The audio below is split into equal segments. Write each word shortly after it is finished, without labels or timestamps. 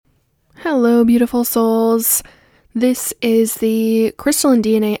Hello, beautiful souls. This is the crystalline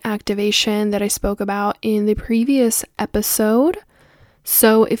DNA activation that I spoke about in the previous episode.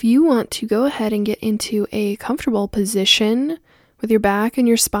 So if you want to go ahead and get into a comfortable position with your back and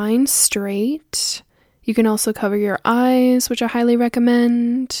your spine straight, you can also cover your eyes, which I highly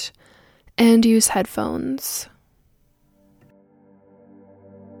recommend, and use headphones.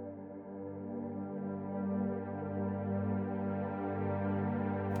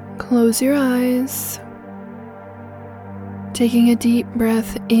 Close your eyes, taking a deep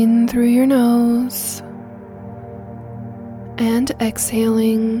breath in through your nose and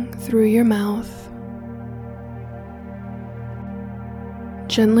exhaling through your mouth.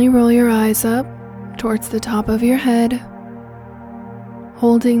 Gently roll your eyes up towards the top of your head,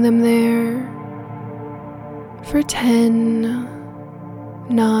 holding them there for 10,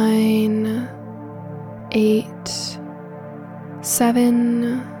 9, 8,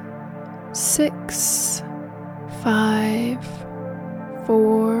 7, 6, 5,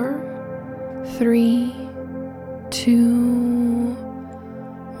 4, 3, 2,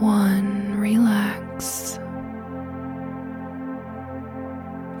 1. Relax.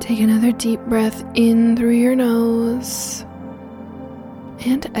 Take another deep breath in through your nose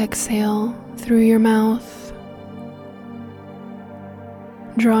and exhale through your mouth,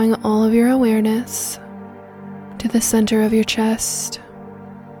 drawing all of your awareness to the center of your chest.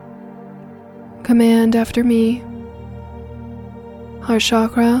 Command after me. Heart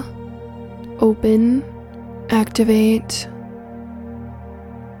chakra, open, activate.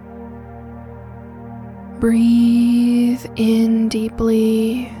 Breathe in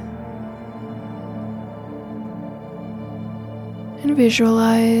deeply and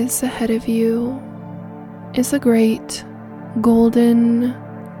visualize ahead of you is a great golden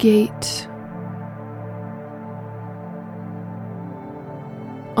gate.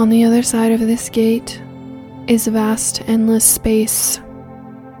 On the other side of this gate is vast, endless space.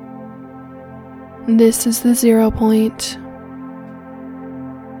 This is the 0 point,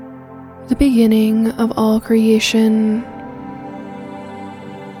 the beginning of all creation.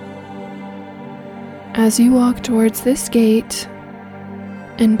 As you walk towards this gate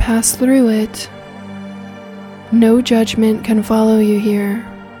and pass through it, no judgment can follow you here.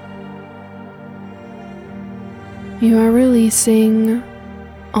 You are releasing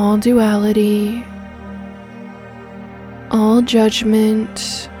all duality, all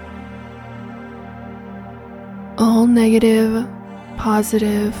judgment, all negative,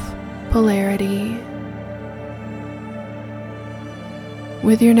 positive polarity.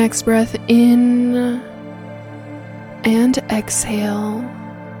 With your next breath in and exhale,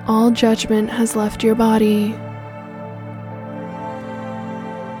 all judgment has left your body.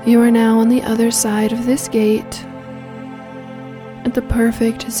 You are now on the other side of this gate, at the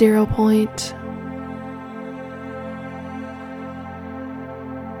perfect 0 point.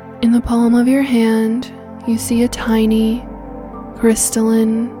 In the palm of your hand, you see a tiny,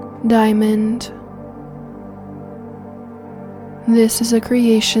 crystalline diamond. This is a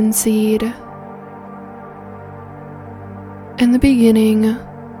creation seed and the beginning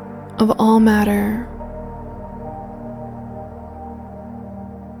of all matter.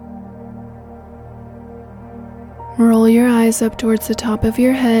 Roll your eyes up towards the top of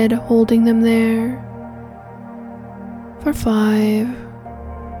your head, holding them there for 5,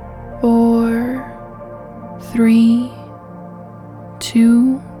 4, 3,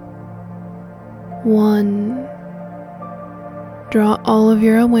 2, 1. Draw all of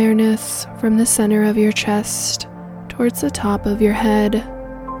your awareness from the center of your chest towards the top of your head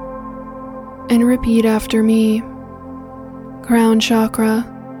and repeat after me. Crown chakra,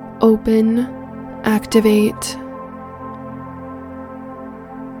 open, activate.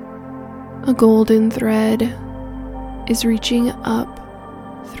 A golden thread is reaching up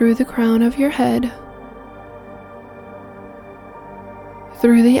through the crown of your head,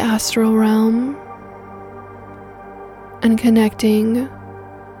 through the astral realm, and connecting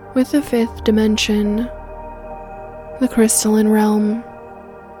with the 5th dimension, the crystalline realm.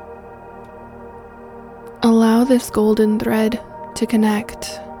 Allow this golden thread to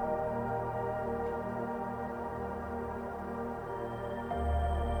connect.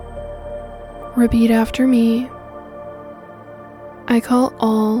 Repeat after me. I call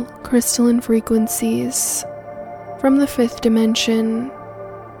all crystalline frequencies from the 5th dimension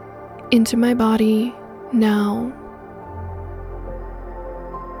into my body now.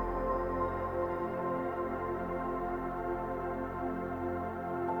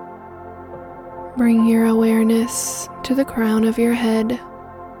 Bring your awareness to the crown of your head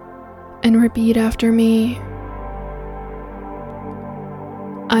and repeat after me.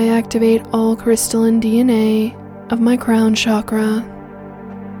 I activate all crystalline DNA of my crown chakra.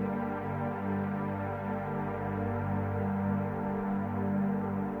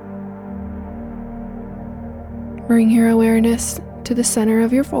 Bring your awareness to the center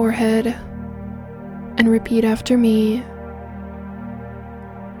of your forehead and repeat after me.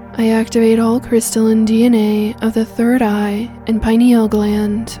 I activate all crystalline DNA of the third eye and pineal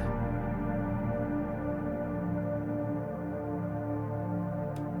gland.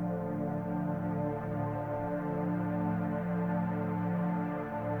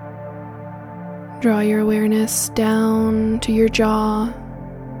 Draw your awareness down to your jaw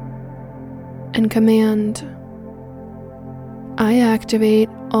and command. I activate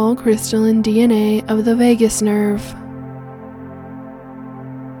all crystalline DNA of the vagus nerve.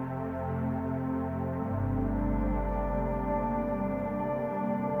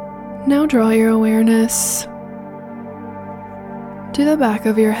 Now draw your awareness to the back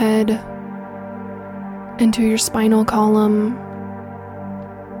of your head and to your spinal column.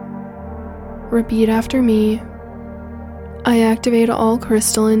 Repeat after me. I activate all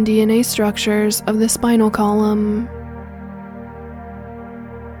crystalline DNA structures of the spinal column.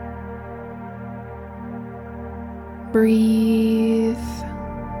 Breathe.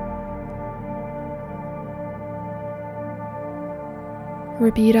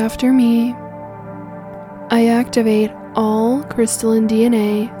 Repeat after me. I activate all crystalline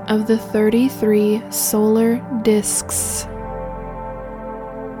DNA of the 33 solar discs.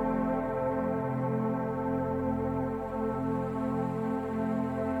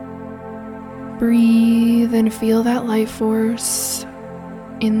 Breathe and feel that life force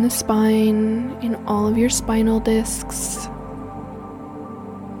in the spine, in all of your spinal discs.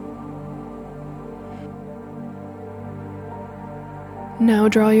 Now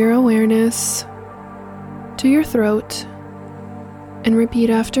draw your awareness to your throat and repeat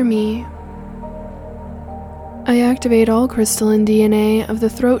after me. I activate all crystalline DNA of the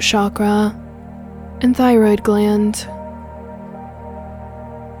throat chakra and thyroid gland.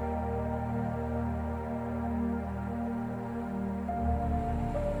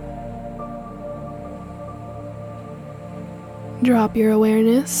 Drop your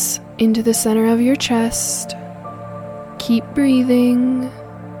awareness into the center of your chest. Keep breathing.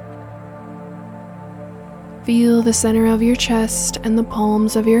 Feel the center of your chest and the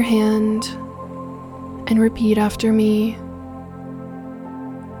palms of your hand, and repeat after me.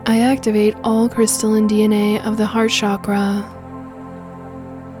 I activate all crystalline DNA of the heart chakra.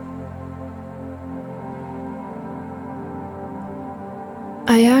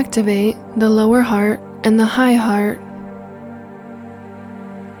 I activate the lower heart and the high heart.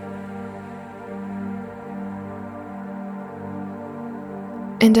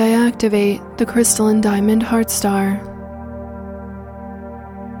 And I activate the crystalline diamond heart star.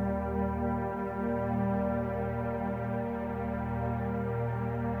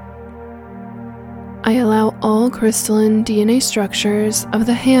 I allow all crystalline DNA structures of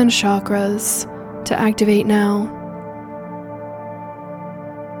the hand chakras to activate now.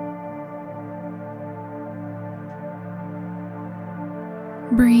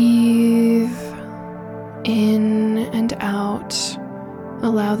 Breathe in and out.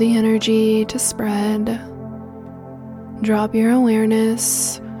 Allow the energy to spread. Drop your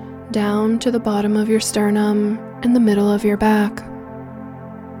awareness down to the bottom of your sternum and the middle of your back.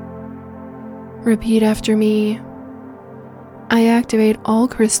 Repeat after me. I activate all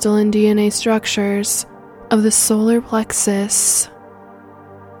crystalline DNA structures of the solar plexus.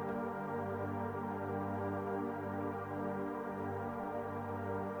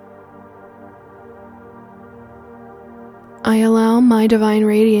 I allow my divine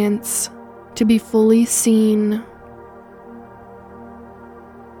radiance to be fully seen.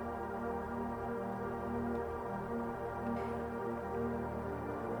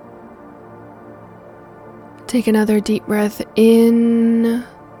 Take another deep breath in,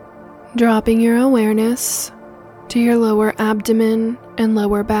 dropping your awareness to your lower abdomen and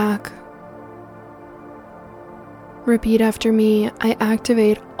lower back. Repeat after me. I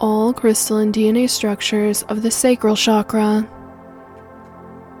activate all crystalline DNA structures of the sacral chakra.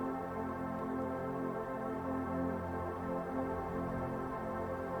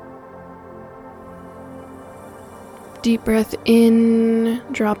 Deep breath in,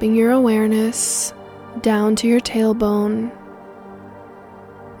 dropping your awareness down to your tailbone.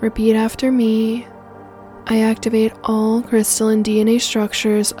 Repeat after me. I activate all crystalline DNA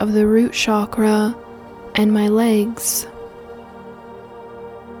structures of the root chakra and my legs.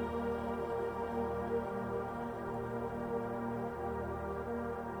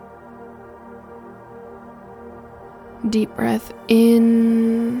 Deep breath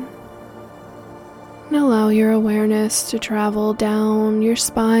in, your awareness to travel down your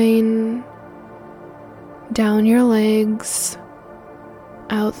spine, down your legs,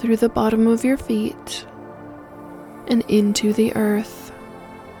 out through the bottom of your feet, and into the earth.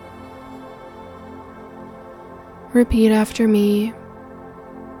 Repeat after me.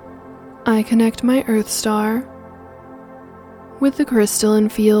 I connect my Earth Star with the crystalline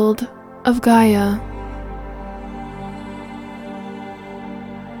field of Gaia.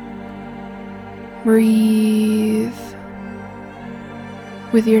 Breathe.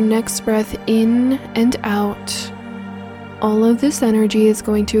 With your next breath in and out, all of this energy is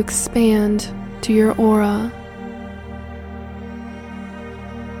going to expand to your aura.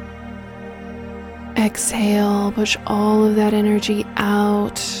 Exhale, push all of that energy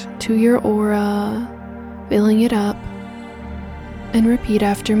out to your aura, filling it up, and repeat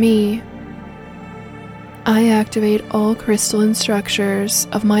after me. I activate all crystalline structures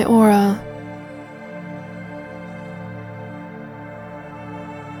of my aura.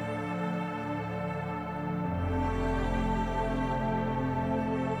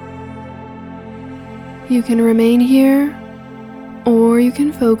 You can remain here, or you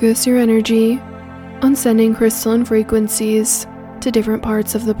can focus your energy on sending crystalline frequencies to different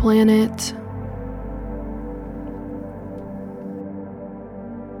parts of the planet.